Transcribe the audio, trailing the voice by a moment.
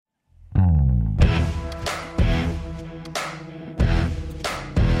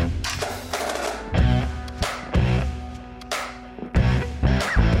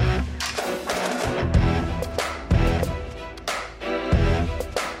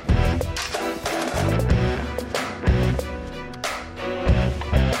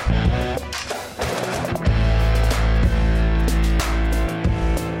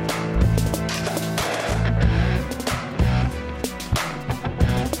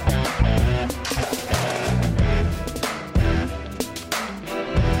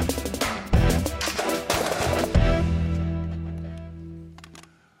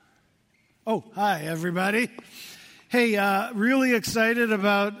Hi, everybody. Hey, really excited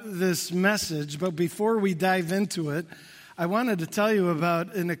about this message, but before we dive into it, I wanted to tell you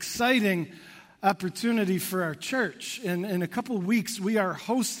about an exciting opportunity for our church. In a couple of weeks, we are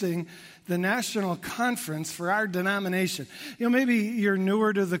hosting the national conference for our denomination. You know, maybe you're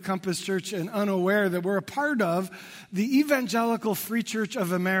newer to the Compass Church and unaware that we're a part of the Evangelical Free Church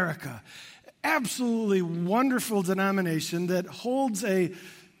of America. Absolutely wonderful denomination that holds a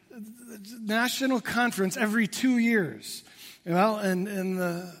national conference every 2 years. Well, in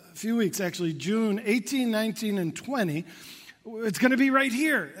the few weeks, actually, June 18, 19, and 20, it's going to be right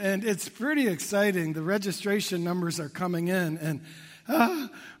here. And it's pretty exciting. The registration numbers are coming in. And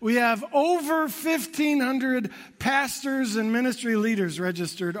we have over 1,500 pastors and ministry leaders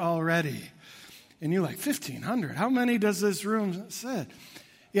registered already. And you're like, 1,500? How many does this room sit?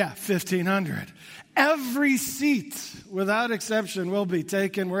 Yeah, 1,500. Every seat, without exception, will be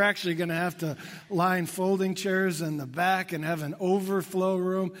taken. We're actually going to have to line folding chairs in the back and have an overflow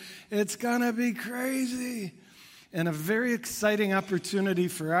room. It's going to be crazy. And a very exciting opportunity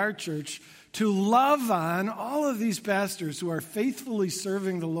for our church to love on all of these pastors who are faithfully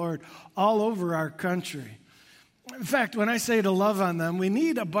serving the Lord all over our country. In fact, when I say to love on them, we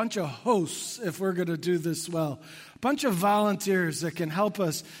need a bunch of hosts if we're going to do this well. A bunch of volunteers that can help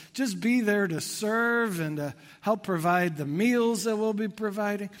us just be there to serve and to help provide the meals that we'll be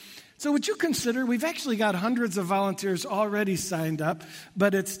providing. So would you consider, we've actually got hundreds of volunteers already signed up,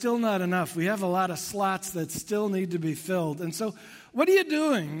 but it's still not enough. We have a lot of slots that still need to be filled. And so what are you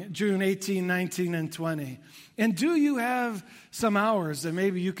doing June 18, 19, and 20? And do you have some hours that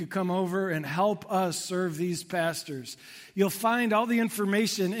maybe you could come over and help us serve these pastors? You'll find all the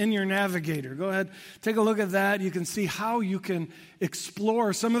information in your navigator. Go ahead, take a look at that. You can see how you can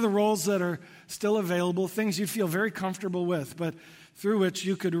explore some of the roles that are still available, things you feel very comfortable with, but through which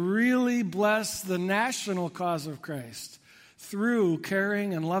you could really bless the national cause of Christ through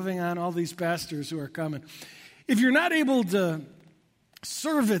caring and loving on all these pastors who are coming. If you're not able to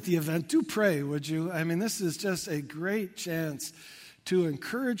serve at the event, do pray, would you? I mean, this is just a great chance to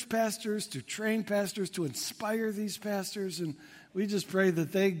encourage pastors, to train pastors, to inspire these pastors, and we just pray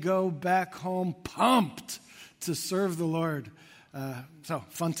that they go back home pumped to serve the Lord. So,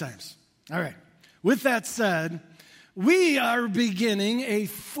 fun times. All right. With that said, we are beginning a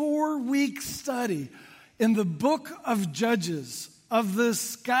 4-week study in the book of Judges of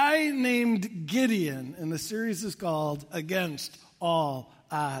this guy named Gideon, and the series is called Against All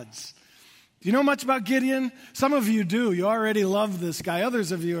Odds. Do you know much about Gideon? Some of you do. You already love this guy.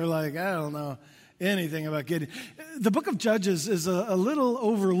 Others of you are like, I don't know anything about Gideon. The book of Judges is a little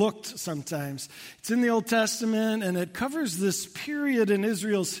overlooked sometimes. It's in the Old Testament, and it covers this period in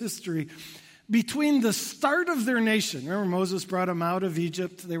Israel's history between the start of their nation. Remember, Moses brought them out of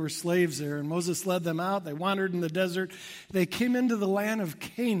Egypt. They were slaves there, and Moses led them out. They wandered in the desert. They came into the land of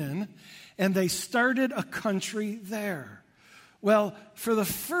Canaan, and they started a country there. Well, for the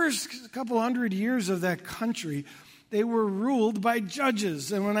first couple hundred years of that country, they were ruled by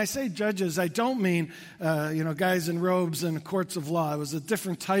judges. And when I say judges, I don't mean, guys in robes and courts of law. It was a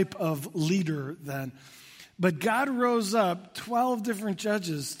different type of leader then. But God rose up 12 different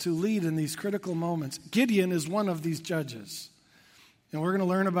judges to lead in these critical moments. Gideon is one of these judges. And we're going to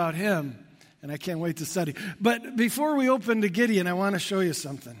learn about him, and I can't wait to study. But before we open to Gideon, I want to show you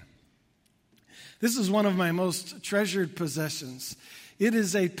something. This is one of my most treasured possessions. It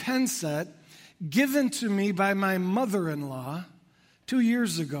is a pen set given to me by my mother-in-law 2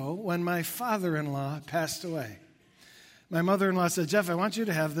 years ago when my father-in-law passed away. My mother-in-law said, Jeff, I want you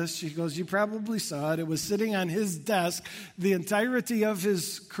to have this. She goes, you probably saw it. It was sitting on his desk the entirety of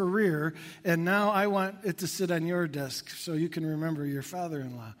his career, and now I want it to sit on your desk so you can remember your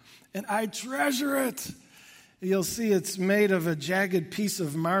father-in-law. And I treasure it. You'll see it's made of a jagged piece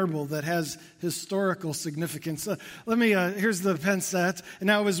of marble that has historical significance. Here's the pen set. And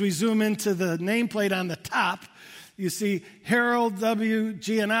now as we zoom into the nameplate on the top, you see Harold W.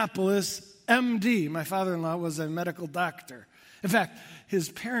 Giannopoulos, MD. My father-in-law was a medical doctor. In fact, his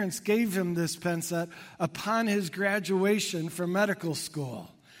parents gave him this pen set upon his graduation from medical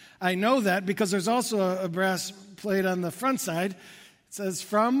school. I know that because there's also a brass plate on the front side. It says,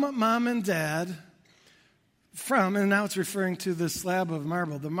 from Mom and Dad, and now it's referring to the slab of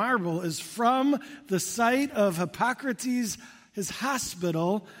marble. The marble is from the site of Hippocrates, his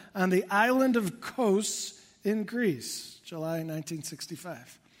hospital on the island of Kos in Greece, July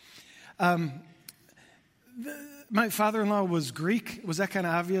 1965. My father-in-law was Greek. Was that kind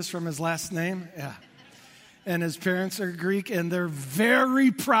of obvious from his last name? Yeah. And his parents are Greek, and they're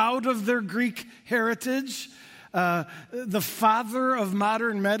very proud of their Greek heritage. The father of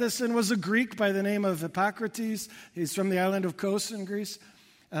modern medicine was a Greek by the name of Hippocrates. He's from the island of Kos in Greece.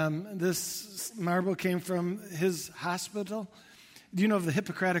 This marble came from his hospital. Do you know of the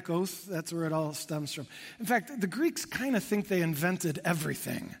Hippocratic Oath? That's where it all stems from. In fact, the Greeks kind of think they invented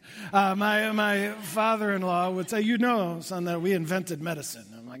everything. My father-in-law would say, "You know, son, that we invented medicine."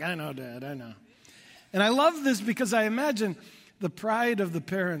 I'm like, "I know, Dad, I know." And I love this because I imagine the pride of the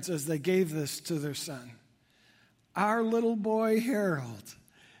parents as they gave this to their son. Our little boy, Harold,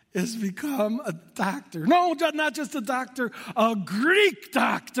 has become a doctor. No, not just a doctor, a Greek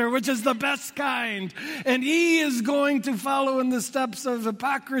doctor, which is the best kind. And he is going to follow in the steps of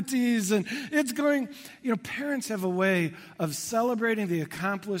Hippocrates. And it's going, parents have a way of celebrating the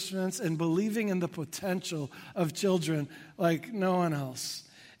accomplishments and believing in the potential of children like no one else.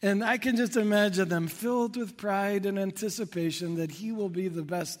 And I can just imagine them filled with pride and anticipation that he will be the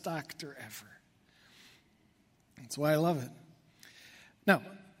best doctor ever. That's why I love it. Now,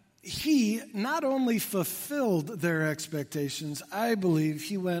 he not only fulfilled their expectations, I believe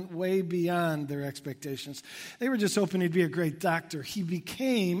he went way beyond their expectations. They were just hoping he'd be a great doctor. He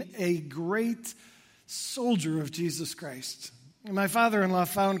became a great soldier of Jesus Christ. My father-in-law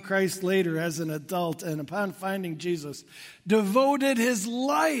found Christ later as an adult, and upon finding Jesus, devoted his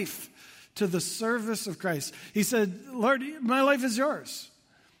life to the service of Christ. He said, "Lord, my life is yours.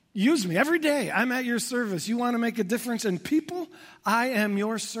 Use me every day. I'm at your service. You want to make a difference in people? I am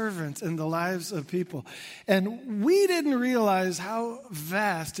your servant in the lives of people." And we didn't realize how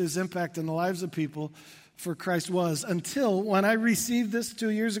vast his impact in the lives of people for Christ was until when I received this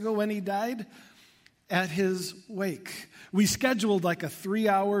 2 years ago when he died at his wake. We scheduled like a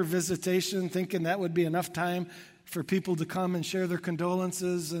 3-hour visitation thinking that would be enough time for people to come and share their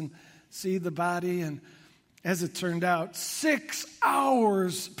condolences and see the body. And as it turned out, 6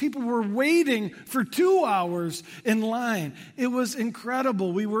 hours. People were waiting for 2 hours in line. It was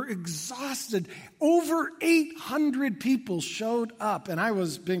incredible. We were exhausted. Over 800 people showed up, and I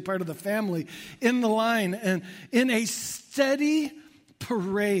was being part of the family in the line. And in a steady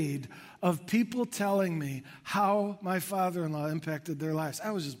parade of people telling me how my father-in-law impacted their lives, I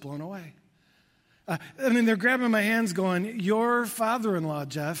was just blown away. They're grabbing my hands going, "Your father-in-law,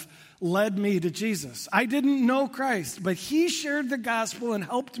 Jeff, led me to Jesus. I didn't know Christ, but he shared the gospel and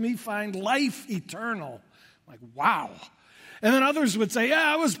helped me find life eternal." I'm like, wow. And then others would say,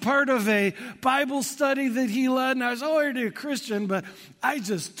 "Yeah, I was part of a Bible study that he led, and I was already a Christian, but I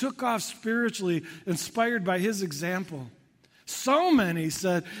just took off spiritually, inspired by his example." So many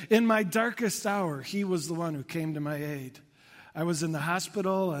said, "In my darkest hour, he was the one who came to my aid. I was in the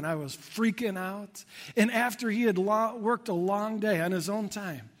hospital, and I was freaking out. And after he had worked a long day on his own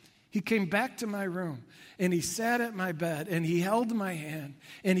time, he came back to my room, and he sat at my bed, and he held my hand,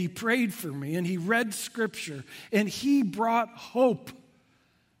 and he prayed for me, and he read Scripture, and he brought hope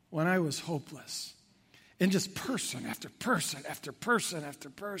when I was hopeless." And just person after person after person after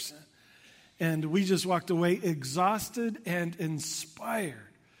person. And we just walked away exhausted and inspired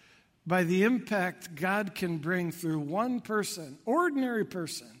by the impact God can bring through one person, ordinary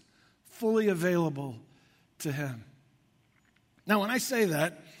person, fully available to him. Now, when I say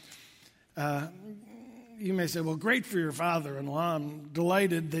that, you may say, "Well, great for your father-in-law. I'm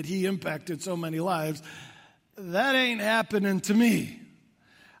delighted that he impacted so many lives." That ain't happening to me.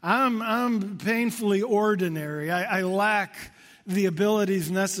 I'm painfully ordinary. I lack the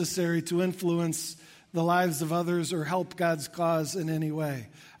abilities necessary to influence the lives of others or help God's cause in any way.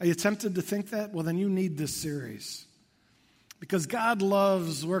 Are you tempted to think that? Well, then you need this series. Because God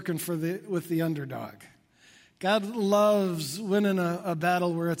loves working with the underdog. God loves winning a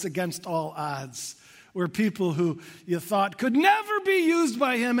battle where it's against all odds, where people who you thought could never be used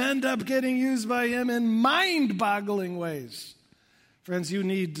by him end up getting used by him in mind-boggling ways. Friends, you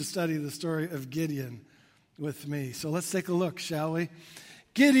need to study the story of Gideon with me. So let's take a look, shall we?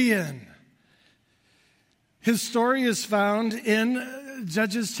 Gideon. His story is found in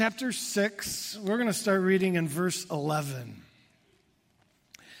Judges chapter 6. We're going to start reading in verse 11.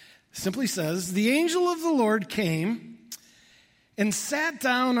 It simply says, "The angel of the Lord came and sat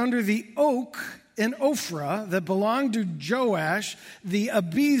down under the oak in Ophrah that belonged to Joash the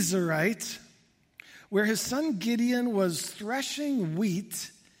Abiezrite, where his son Gideon was threshing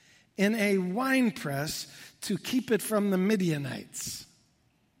wheat in a winepress to keep it from the Midianites."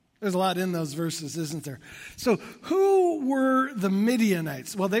 There's a lot in those verses, isn't there? So who were the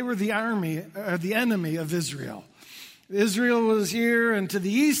Midianites? Well, they were the enemy of Israel. Israel was here, and to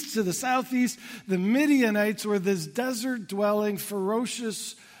the east, to the southeast, the Midianites were this desert-dwelling,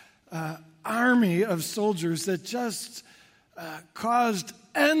 ferocious army of soldiers that just caused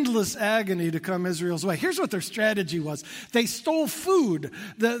endless agony to come Israel's way. Here's what their strategy was. They stole food.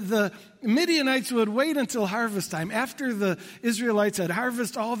 The Midianites would wait until harvest time. After the Israelites had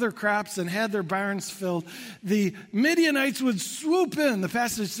harvested all their crops and had their barns filled, the Midianites would swoop in. The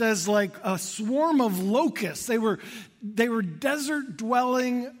passage says like a swarm of locusts. They were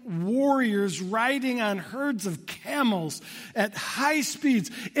desert-dwelling warriors riding on herds of camels at high speeds,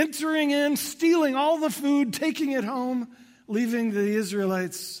 entering in, stealing all the food, taking it home, leaving the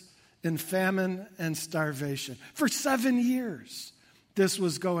Israelites in famine and starvation. For 7 years, this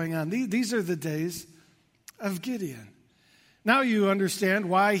was going on. These are the days of Gideon. Now you understand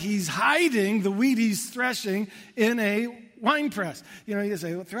why he's hiding the wheat he's threshing in a wine press. You know, you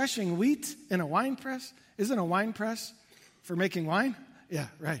say, well, threshing wheat in a wine press? Isn't a wine press for making wine? Yeah,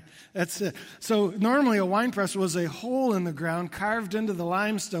 right. That's it. So normally a wine press was a hole in the ground carved into the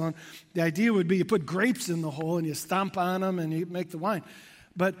limestone. The idea would be you put grapes in the hole and you stomp on them and you make the wine.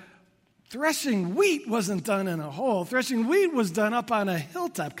 But threshing wheat wasn't done in a hole. Threshing wheat was done up on a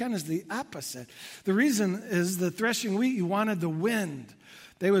hilltop, kind of the opposite. The reason is that threshing wheat, you wanted the wind.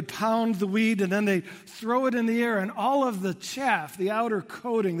 They would pound the wheat and then they'd throw it in the air, and all of the chaff, the outer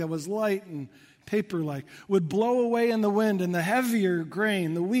coating that was light and paper-like, would blow away in the wind, and the heavier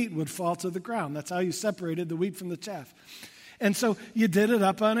grain, the wheat, would fall to the ground. That's how you separated the wheat from the chaff. And so you did it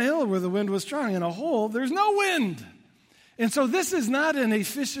up on a hill where the wind was strong. In a hole, there's no wind. And so this is not an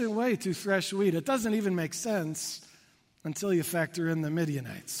efficient way to thresh wheat. It doesn't even make sense until you factor in the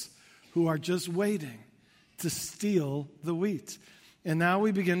Midianites, who are just waiting to steal the wheat. And now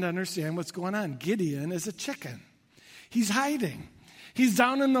we begin to understand what's going on. Gideon is a chicken. He's hiding. He's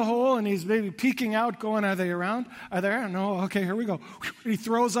down in the hole, and he's maybe peeking out, going, are they around? Are they around? No, okay, here we go. He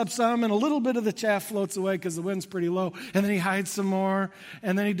throws up some, and a little bit of the chaff floats away because the wind's pretty low. And then he hides some more,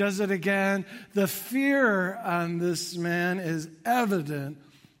 and then he does it again. The fear on this man is evident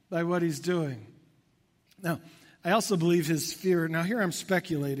by what he's doing. Now, I also believe his fear, now here I'm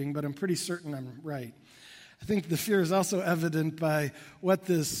speculating, but I'm pretty certain I'm right. I think the fear is also evident by what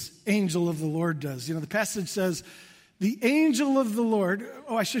this angel of the Lord does. You know, the passage says, the angel of the Lord,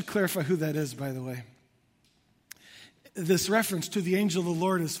 I should clarify who that is, by the way. This reference to the angel of the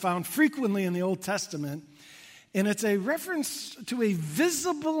Lord is found frequently in the Old Testament, and it's a reference to a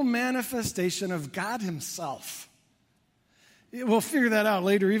visible manifestation of God himself. We'll figure that out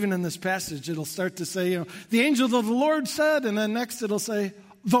later, even in this passage. It'll start to say, the angel of the Lord said, and then next it'll say,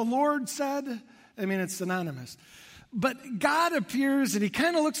 the Lord said. I mean, it's synonymous. But God appears, and he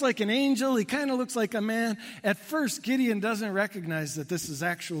kind of looks like an angel. He kind of looks like a man. At first, Gideon doesn't recognize that this is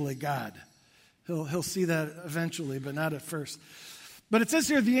actually God. He'll see that eventually, but not at first. But it says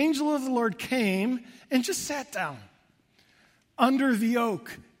here, the angel of the Lord came and just sat down under the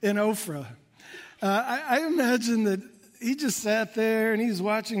oak in Ophrah. I imagine that he just sat there, and he's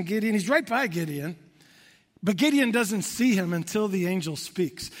watching Gideon. He's right by Gideon, but Gideon doesn't see him until the angel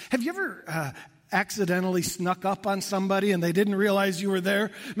speaks. Have you ever accidentally snuck up on somebody and they didn't realize you were there?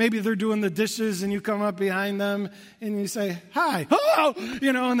 Maybe they're doing the dishes and you come up behind them and you say, hi, hello,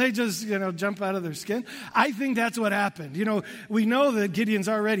 and they just, jump out of their skin. I think that's what happened. We know that Gideon's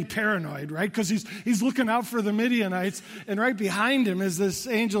already paranoid, right? Because he's looking out for the Midianites, and right behind him is this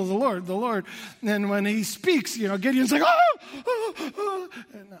angel of the Lord. And when he speaks, Gideon's like, oh.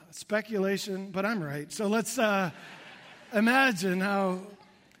 And, speculation, but I'm right. So let's imagine how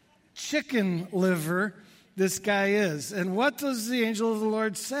chicken liver this guy is. And what does the angel of the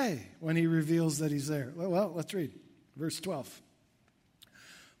Lord say when he reveals that he's there? Well, let's read verse 12.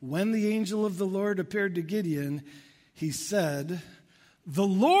 When the angel of the Lord appeared to Gideon, he said, the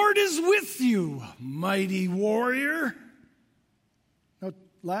Lord is with you, mighty warrior. No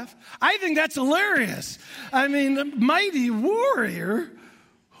laugh? I think that's hilarious. I mean, mighty warrior?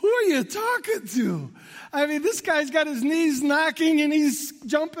 Who are you talking to? I mean, this guy's got his knees knocking and he's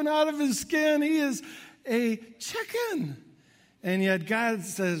jumping out of his skin. He is a chicken. And yet God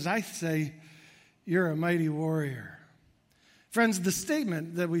says, I say, you're a mighty warrior. Friends, the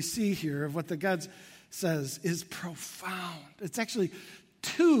statement that we see here of what the God says is profound. It's actually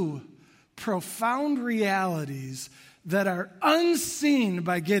two profound realities that are unseen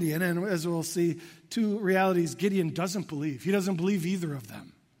by Gideon. And as we'll see, two realities Gideon doesn't believe. He doesn't believe either of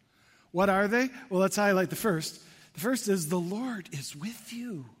them. What are they? Well, let's highlight the first. The first is the Lord is with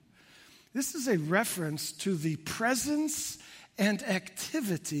you. This is a reference to the presence and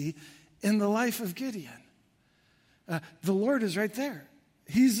activity in the life of Gideon. The Lord is right there.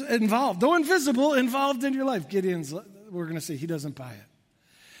 He's involved, though invisible, involved in your life. Gideon's, we're going to see, he doesn't buy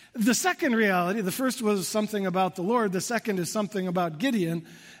it. The second reality, the first was something about the Lord. The second is something about Gideon,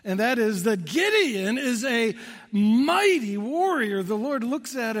 and that is that Gideon is a mighty warrior. The Lord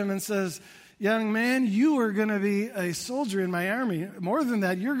looks at him and says, young man, you are going to be a soldier in my army. More than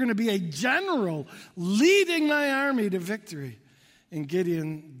that, you're going to be a general leading my army to victory. And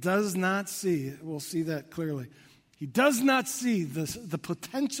Gideon does not see, we'll see that clearly, he does not see the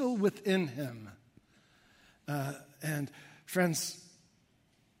potential within him. And friends,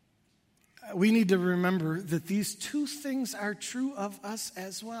 we need to remember that these two things are true of us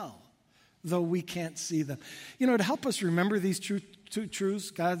as well, though we can't see them. You know, to help us remember these two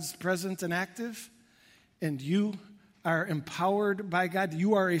truths, God's present and active, and you are empowered by God.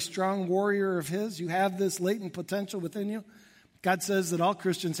 You are a strong warrior of His. You have this latent potential within you. God says that all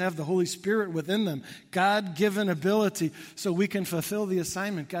Christians have the Holy Spirit within them, God-given ability, so we can fulfill the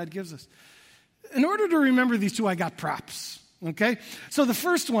assignment God gives us. In order to remember these two, I got props. Okay? So the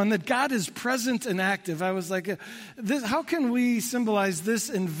first one, that God is present and active, I was like, how can we symbolize this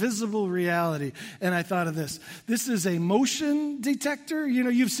invisible reality? And I thought of this. This is a motion detector. You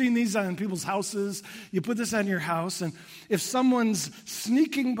know, you've seen these on people's houses. You put this on your house, and if someone's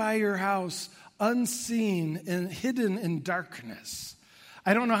sneaking by your house unseen and hidden in darkness,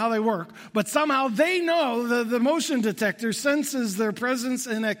 I don't know how they work, but somehow they know the motion detector senses their presence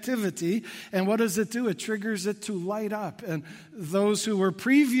and activity. And what does it do? It triggers it to light up. And those who were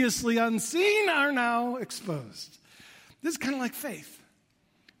previously unseen are now exposed. This is kind of like faith.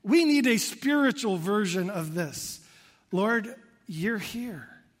 We need a spiritual version of this. Lord, you're here.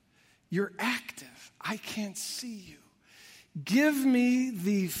 You're active. I can't see you. Give me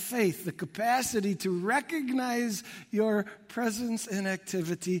the faith, the capacity to recognize your presence and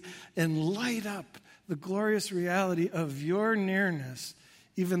activity and light up the glorious reality of your nearness,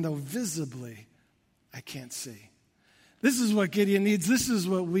 even though visibly I can't see. This is what Gideon needs. This is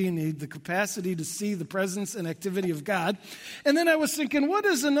what we need, the capacity to see the presence and activity of God. And then I was thinking, what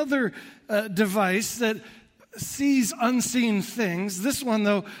is another device that sees unseen things? This one,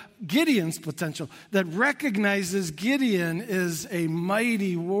 though, Gideon's potential, that recognizes Gideon is a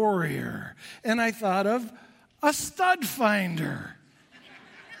mighty warrior. And I thought of a stud finder.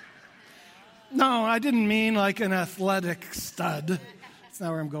 No, I didn't mean like an athletic stud. That's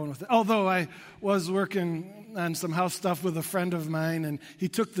not where I'm going with it. Although I was working on some house stuff with a friend of mine, and he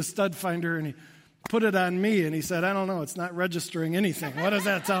took the stud finder and he put it on me, and he said, I don't know, it's not registering anything. What does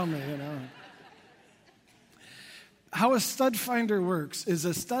that tell me, you know? How a stud finder works is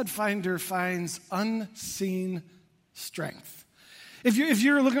a stud finder finds unseen strength. If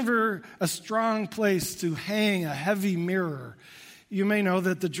you're looking for a strong place to hang a heavy mirror, you may know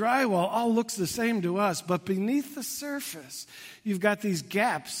that the drywall all looks the same to us, but beneath the surface, you've got these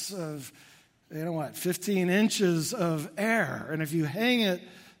gaps of, 15 inches of air. And if you hang it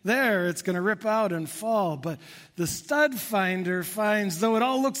there, it's going to rip out and fall. But the stud finder finds, though it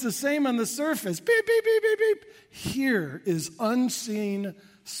all looks the same on the surface, beep, beep, beep, beep, beep, here is unseen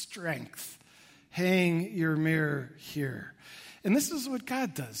strength. Hang your mirror here. And this is what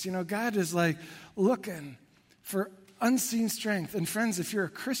God does. You know, God is like looking for unseen strength. And friends, if you're a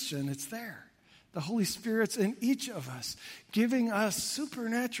Christian, it's there. The Holy Spirit's in each of us, giving us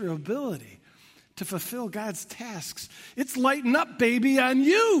supernatural ability to fulfill God's tasks. It's lighting up, baby, on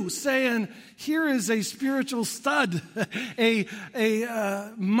you, saying, here is a spiritual stud,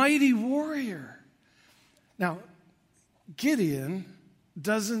 a mighty warrior. Now, Gideon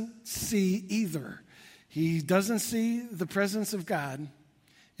doesn't see either. He doesn't see the presence of God,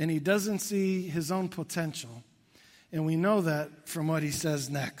 and he doesn't see his own potential. And we know that from what he says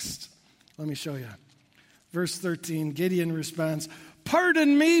next. Let me show you. Verse 13, Gideon responds,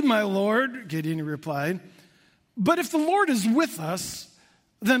 "Pardon me, my Lord," Gideon replied, "but if the Lord is with us,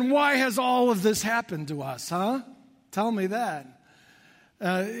 then why has all of this happened to us, huh? Tell me that."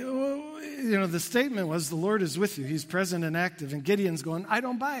 The statement was, the Lord is with you. He's present and active. And Gideon's going, I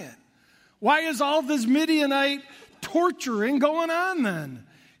don't buy it. Why is all this Midianite torturing going on then?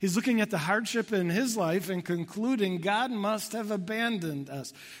 He's looking at the hardship in his life and concluding God must have abandoned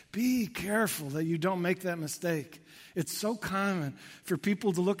us. Be careful that you don't make that mistake. It's so common for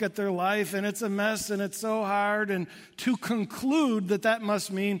people to look at their life and it's a mess and it's so hard, and to conclude that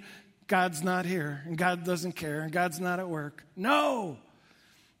must mean God's not here and God doesn't care and God's not at work. No!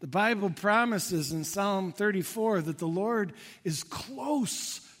 The Bible promises in Psalm 34 that the Lord is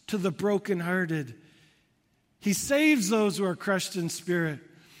close to the brokenhearted. He saves those who are crushed in spirit.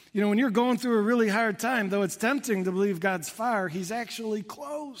 You know, when you're going through a really hard time, though it's tempting to believe God's far, He's actually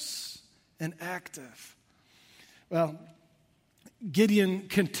close and active. Well, Gideon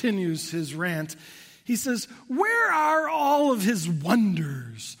continues his rant. He says, where are all of his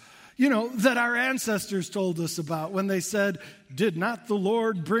wonders? that our ancestors told us about when they said, "Did not the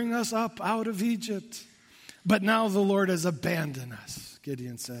Lord bring us up out of Egypt?" But now the Lord has abandoned us,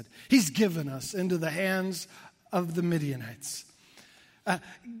 Gideon said. He's given us into the hands of the Midianites.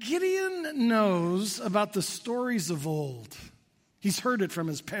 Gideon knows about the stories of old. He's heard it from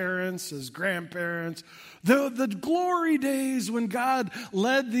his parents, his grandparents. The glory days when God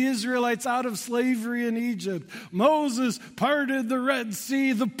led the Israelites out of slavery in Egypt. Moses parted the Red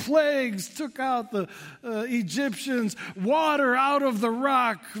Sea. The plagues took out the Egyptians. Water out of the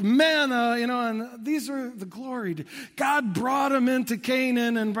rock. Manna, and these are the glory days. God brought them into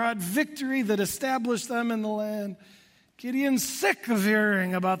Canaan and brought victory that established them in the land. Gideon's sick of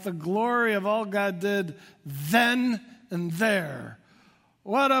hearing about the glory of all God did then and there.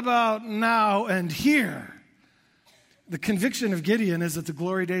 What about now and here? The conviction of Gideon is that the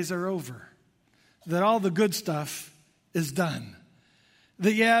glory days are over, that all the good stuff is done.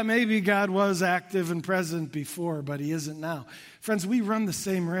 That, maybe God was active and present before, but he isn't now. Friends, we run the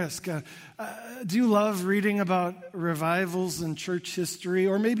same risk. Do you love reading about revivals in church history,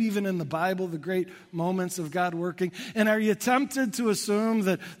 or maybe even in the Bible, the great moments of God working? And are you tempted to assume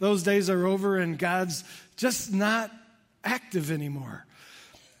that those days are over and God's just not active anymore?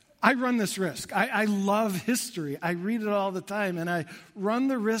 I run this risk. I love history. I read it all the time, and I run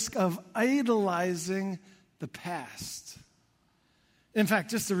the risk of idolizing the past. In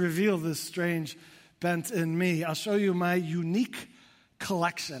fact, just to reveal this strange bent in me, I'll show you my unique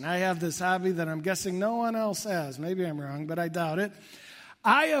collection. I have this hobby that I'm guessing no one else has. Maybe I'm wrong, but I doubt it.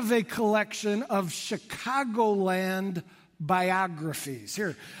 I have a collection of Chicagoland biographies.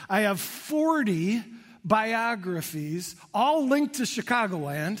 Here, I have 40 biographies, all linked to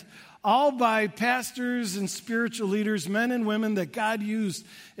Chicagoland, all by pastors and spiritual leaders, men and women that God used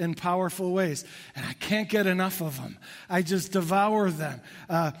in powerful ways. And I can't get enough of them. I just devour them.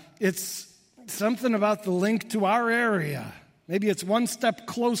 It's something about the link to our area. Maybe it's one step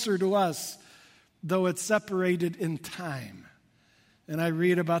closer to us, though it's separated in time. And I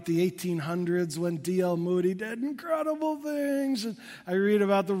read about the 1800s when D.L. Moody did incredible things. And I read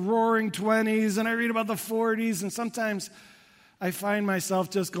about the roaring 20s, and I read about the 40s. And sometimes I find myself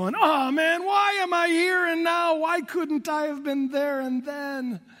just going, "Oh, man, why am I here and now? Why couldn't I have been there and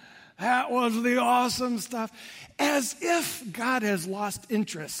then? That was the awesome stuff." As if God has lost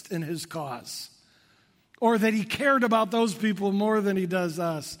interest in his cause, or that he cared about those people more than he does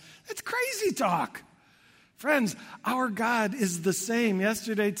us. That's crazy talk. Friends, our God is the same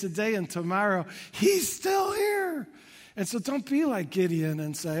yesterday, today, and tomorrow. He's still here. And so don't be like Gideon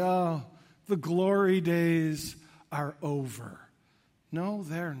and say, "Oh, the glory days are over." No,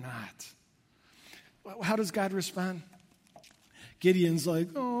 they're not. How does God respond? Gideon's like,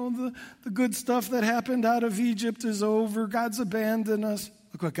 "Oh, the good stuff that happened out of Egypt is over. God's abandoned us."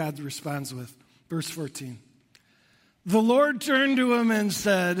 Look what God responds with. Verse 14. The Lord turned to him and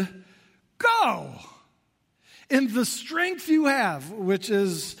said, "Go. In the strength you have," which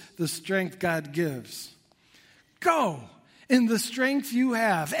is the strength God gives. "Go in the strength you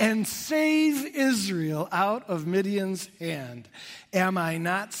have and save Israel out of Midian's hand. Am I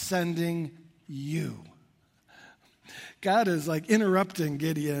not sending you?" God is like interrupting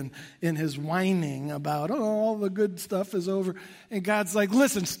Gideon in his whining about, all the good stuff is over. And God's like,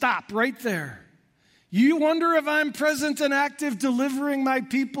 "Listen, stop right there. You wonder if I'm present and active delivering my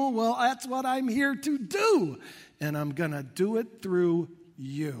people? Well, that's what I'm here to do. And I'm going to do it through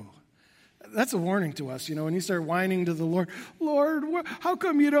you." That's a warning to us. When you start whining to the Lord, "Lord, how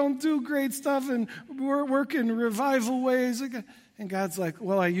come you don't do great stuff and work in revival ways?" And God's like,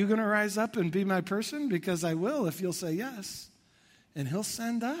 "Well, are you going to rise up and be my person? Because I will if you'll say yes." And he'll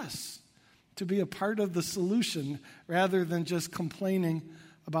send us to be a part of the solution rather than just complaining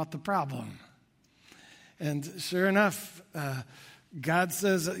about the problem. And sure enough, God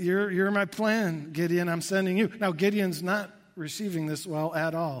says, you're my plan, Gideon. I'm sending you. Now, Gideon's not receiving this well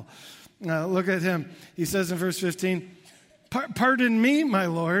at all. Look at him. He says in verse 15, "Pardon me, my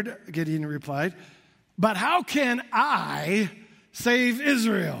Lord," Gideon replied, "but how can I save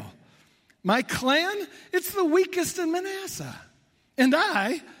Israel? My clan, it's the weakest in Manasseh, and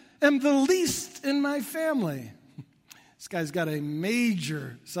I am the least in my family." This guy's got a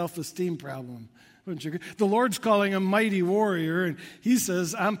major self-esteem problem. The Lord's calling him mighty warrior, and he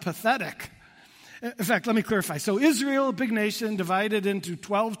says, "I'm pathetic." In fact, let me clarify. So Israel, a big nation, divided into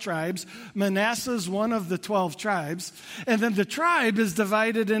 12 tribes. Manasseh's one of the 12 tribes. And then the tribe is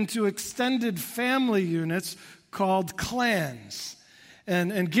divided into extended family units called clans.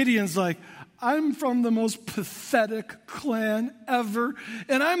 And Gideon's like, "I'm from the most pathetic clan ever,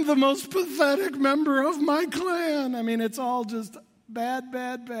 and I'm the most pathetic member of my clan." I mean, it's all just Bad,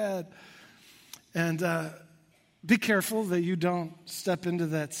 bad, bad. And be careful that you don't step into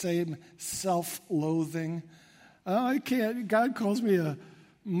that same self-loathing. Oh, I can't. God calls me a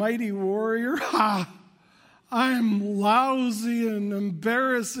mighty warrior. Ha! I'm lousy and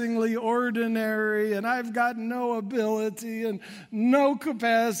embarrassingly ordinary, and I've got no ability and no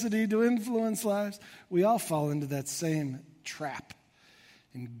capacity to influence lives. We all fall into that same trap.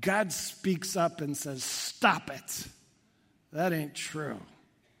 And God speaks up and says, stop it. That ain't true.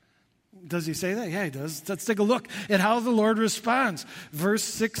 Does he say that? Yeah, he does. Let's take a look at how the Lord responds. Verse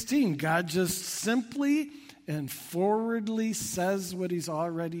 16, God just simply and forwardly says what he's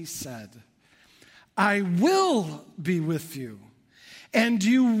already said. I will be with you, and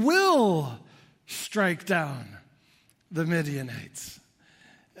you will strike down the Midianites.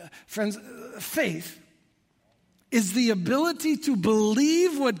 Friends, faith is the ability to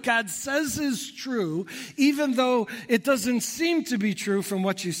believe what God says is true, even though it doesn't seem to be true from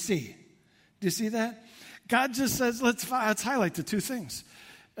what you see. Do you see that? God just says, let's highlight the two things.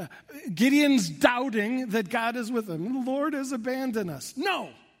 Gideon's doubting that God is with him. The Lord has abandoned us. No,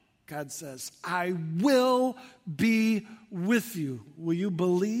 God says, I will be with you. Will you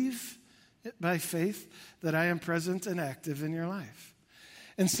believe by faith that I am present and active in your life?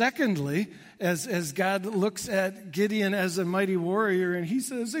 And secondly, as God looks at Gideon as a mighty warrior and he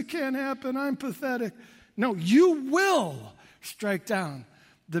says, it can't happen, I'm pathetic. No, you will strike down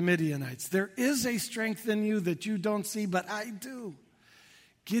the Midianites. There is a strength in you that you don't see, but I do.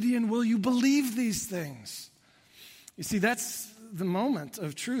 Gideon, will you believe these things? You see, that's the moment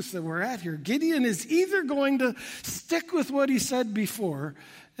of truth that we're at here. Gideon is either going to stick with what he said before,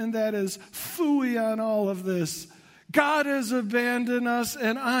 and that is phooey on all of this. God has abandoned us,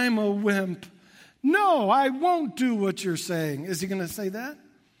 and I'm a wimp. No, I won't do what you're saying. Is he going to say that?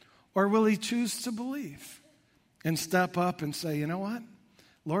 Or will he choose to believe and step up and say, you know what?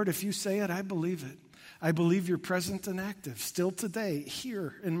 Lord, if you say it, I believe it. I believe you're present and active still today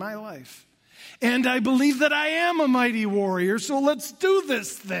here in my life. And I believe that I am a mighty warrior, so let's do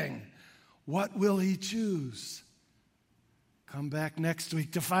this thing. What will he choose? Come back next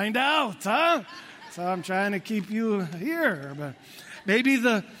week to find out, huh? So I'm trying to keep you here. But maybe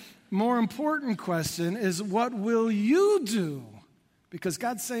the more important question is, what will you do? Because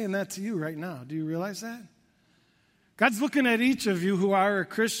God's saying that to you right now. Do you realize that? God's looking at each of you who are a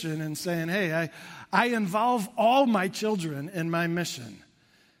Christian and saying, hey, I involve all my children in my mission.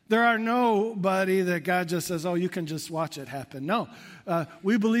 There are nobody that God just says, oh, you can just watch it happen. No,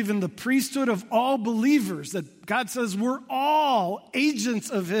 we believe in the priesthood of all believers, that God says we're all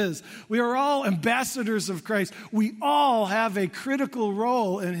agents of his. We are all ambassadors of Christ. We all have a critical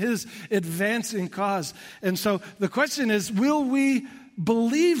role in his advancing cause. And so the question is, will we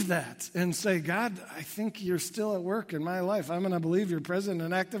believe that and say, God, I think you're still at work in my life. I'm going to believe you're present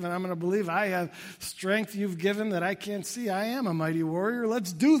and active, and I'm going to believe I have strength you've given that I can't see. I am a mighty warrior.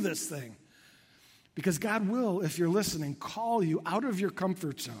 Let's do this thing. Because God will, if you're listening, call you out of your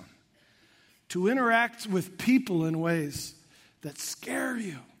comfort zone to interact with people in ways that scare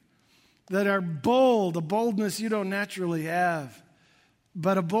you, that are bold, a boldness you don't naturally have,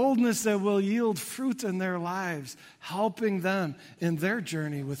 but a boldness that will yield fruit in their lives, helping them in their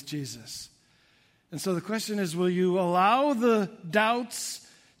journey with Jesus. And so the question is, will you allow the doubts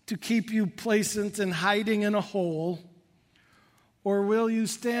to keep you placent and hiding in a hole? Or will you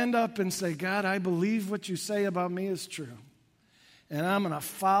stand up and say, God, I believe what you say about me is true, and I'm going to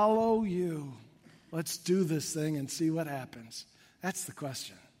follow you. Let's do this thing and see what happens. That's the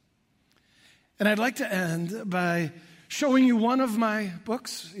question. And I'd like to end by showing you one of my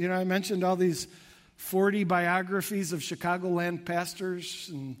books. You know, I mentioned all these 40 biographies of Chicagoland pastors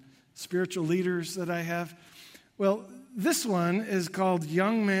and spiritual leaders that I have. Well, this one is called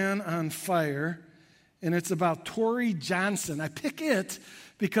Young Man on Fire, and it's about Tori Johnson. I pick it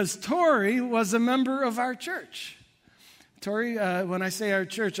because Tori was a member of our church. Tori, when I say our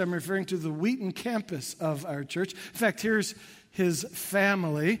church, I'm referring to the Wheaton campus of our church. In fact, here's his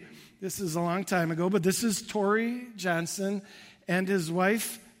family. This is a long time ago, but this is Tori Johnson and his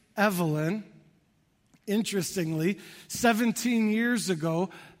wife, Evelyn. Interestingly, 17 years ago,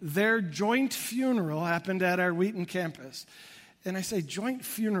 their joint funeral happened at our Wheaton campus. And I say joint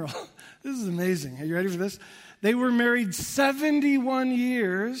funeral. This is amazing. Are you ready for this? They were married 71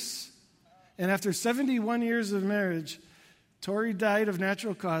 years, and after 71 years of marriage, Tori died of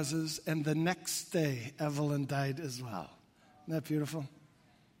natural causes, and the next day, Evelyn died as well. Isn't that beautiful?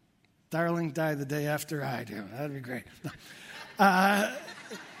 Darling died the day after I do. That'd be great.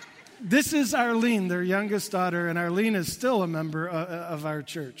 This is Arlene, their youngest daughter, and Arlene is still a member of our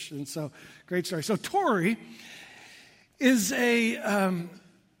church. And so, great story. So Tori is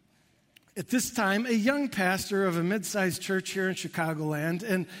at this time, a young pastor of a mid-sized church here in Chicagoland.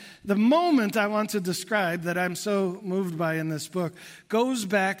 And the moment I want to describe that I'm so moved by in this book goes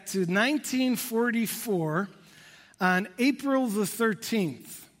back to 1944 on April the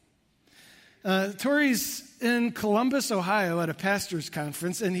 13th. Tori's in Columbus, Ohio at a pastor's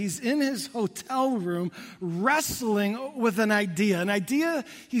conference, and he's in his hotel room wrestling with an idea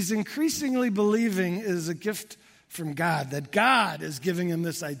he's increasingly believing is a gift from God, that God is giving him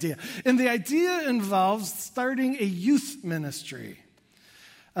this idea. And the idea involves starting a youth ministry.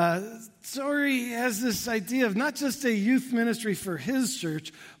 Tori has this idea of not just a youth ministry for his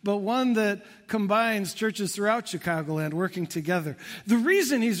church, but one that combines churches throughout Chicagoland working together. The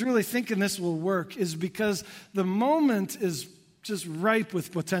reason he's really thinking this will work is because the moment is just ripe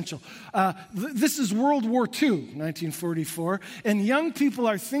with potential. This is World War II, 1944, and young people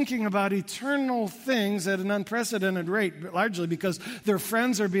are thinking about eternal things at an unprecedented rate, largely because their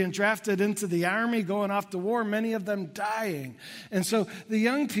friends are being drafted into the army, going off to war, many of them dying. And so the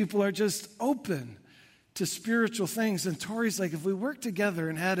young people are just open to spiritual things. And Tori's like, if we work together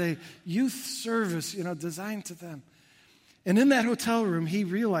and had a youth service, designed to them. And in that hotel room, he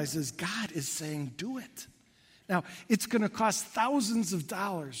realizes God is saying, do it. Now, it's going to cost thousands of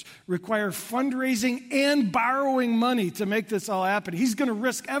dollars, require fundraising and borrowing money to make this all happen. He's going to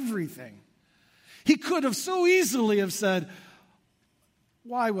risk everything. He could have so easily have said,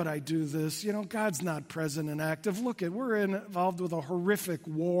 why would I do this? God's not present and active. Look, we're involved with a horrific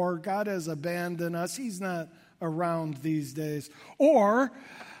war. God has abandoned us. He's not around these days. Or,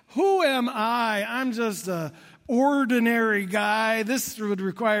 who am I? I'm just a ordinary guy. This would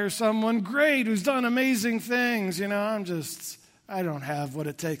require someone great who's done amazing things. I don't have what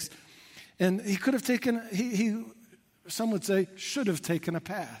it takes. And he could have taken, some would say, should have taken a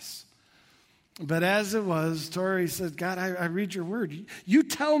pass. But as it was, Tori said, God, I read your word. You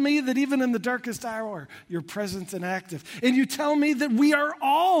tell me that even in the darkest hour, you're present and active. And you tell me that we are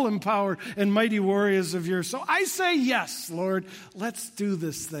all empowered and mighty warriors of yours. So I say, yes, Lord, let's do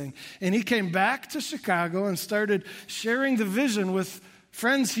this thing. And he came back to Chicago and started sharing the vision with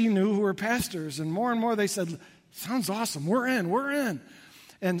friends he knew who were pastors. And more they said, sounds awesome. We're in.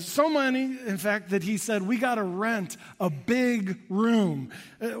 And so many, in fact, that he said, we got to rent a big room.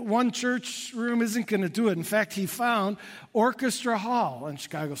 One church room isn't going to do it. In fact, he found Orchestra Hall in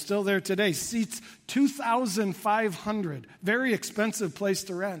Chicago, still there today, seats 2,500. Very expensive place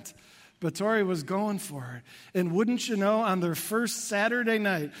to rent. But Tori was going for it. And wouldn't you know, on their first Saturday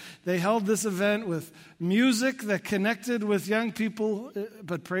night, they held this event with music that connected with young people,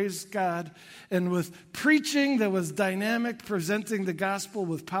 but praise God, and with preaching that was dynamic, presenting the gospel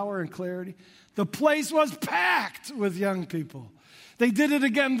with power and clarity. The place was packed with young people. They did it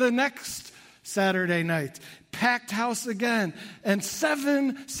again the next Saturday night. Packed house again. And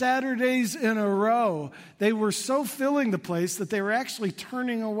 7 Saturdays in a row, they were so filling the place that they were actually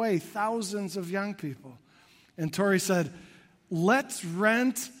turning away thousands of young people. And Tori said, let's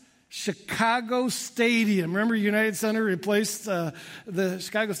rent Chicago Stadium. Remember United Center replaced the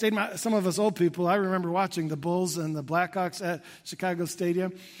Chicago Stadium? Some of us old people, I remember watching the Bulls and the Blackhawks at Chicago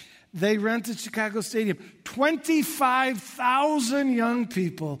Stadium. They rented Chicago Stadium. 25,000 young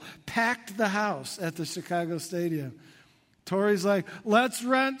people packed the house at the Chicago Stadium. Tori's like, let's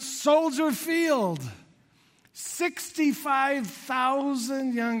rent Soldier Field.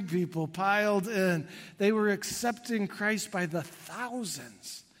 65,000 young people piled in. They were accepting Christ by the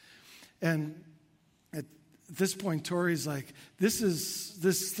thousands. And at this point, Tori's like,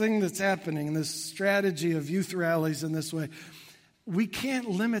 this thing that's happening, and this strategy of youth rallies in this way, we can't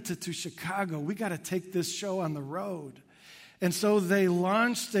limit it to Chicago. We got to take this show on the road. And so they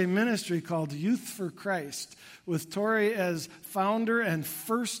launched a ministry called Youth for Christ with Tori as founder and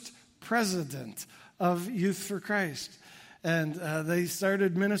first president of Youth for Christ. And they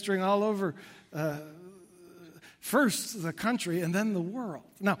started ministering all over, first the country and then the world.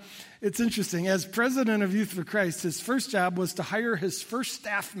 Now, it's interesting. As president of Youth for Christ, his first job was to hire his first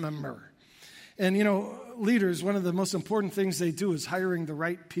staff member. And, leaders, one of the most important things they do is hiring the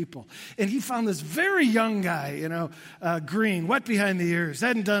right people. And he found this very young guy, green, wet behind the ears,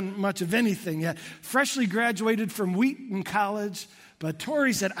 hadn't done much of anything yet, freshly graduated from Wheaton College. But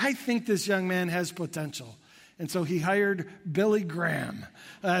Tori said, I think this young man has potential. And so he hired Billy Graham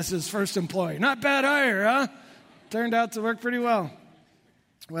as his first employee. Not bad hire, huh? Turned out to work pretty well.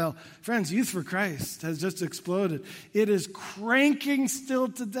 Well, friends, Youth for Christ has just exploded. It is cranking still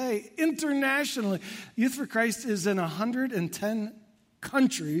today, internationally. Youth for Christ is in 110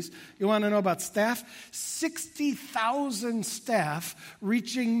 countries. You want to know about staff? 60,000 staff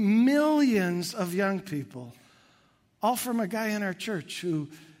reaching millions of young people all from a guy in our church who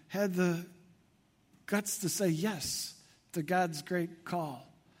had the guts to say yes to God's great call.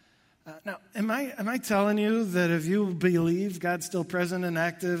 Now, am I telling you that if you believe God's still present and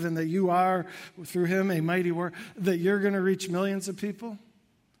active and that you are, through him, a mighty warrior, that you're going to reach millions of people?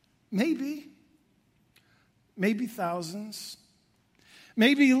 Maybe. Maybe thousands.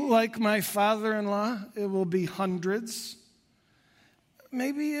 Maybe like my father-in-law, it will be hundreds.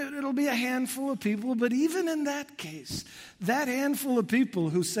 Maybe it'll be a handful of people, but even in that case, that handful of people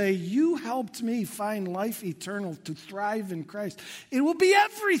who say, you helped me find life eternal to thrive in Christ, it will be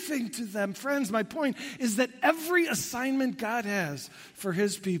everything to them. Friends, my point is that every assignment God has for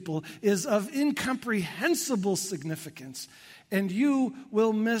his people is of incomprehensible significance, and you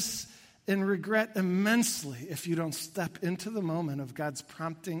will miss and regret immensely if you don't step into the moment of God's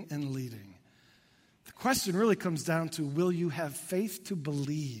prompting and leading. The question really comes down to, will you have faith to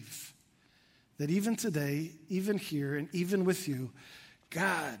believe that even today, even here, and even with you,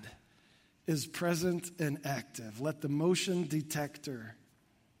 God is present and active? Let the motion detector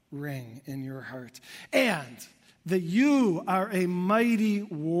ring in your heart. And that you are a mighty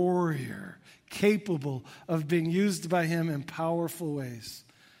warrior capable of being used by him in powerful ways.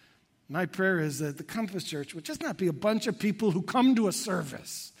 My prayer is that the Compass Church would just not be a bunch of people who come to a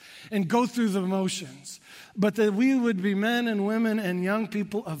service and go through the motions, but that we would be men and women and young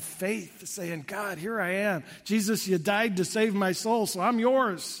people of faith saying, God, here I am. Jesus, you died to save my soul, so I'm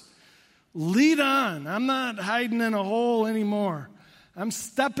yours. Lead on. I'm not hiding in a hole anymore. I'm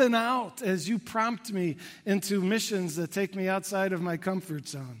stepping out as you prompt me into missions that take me outside of my comfort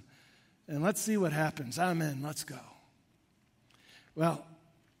zone. And let's see what happens. Amen. Let's go. Well,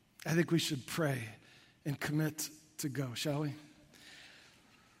 I think we should pray and commit to go, shall we?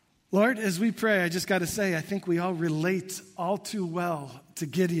 Lord, as we pray, I just got to say, I think we all relate all too well to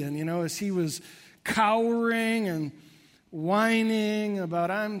Gideon, as he was cowering and whining about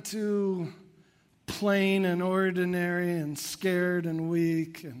I'm too plain and ordinary and scared and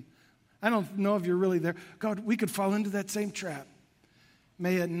weak. And I don't know if you're really there. God, we could fall into that same trap.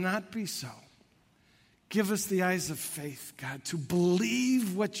 May it not be so. Give us the eyes of faith, God, to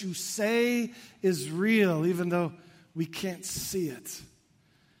believe what you say is real, even though we can't see it.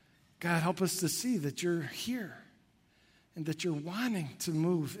 God, help us to see that you're here and that you're wanting to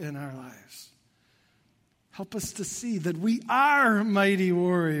move in our lives. Help us to see that we are mighty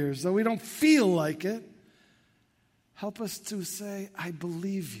warriors, though we don't feel like it. Help us to say, I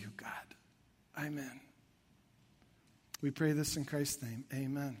believe you, God. Amen. We pray this in Christ's name.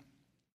 Amen.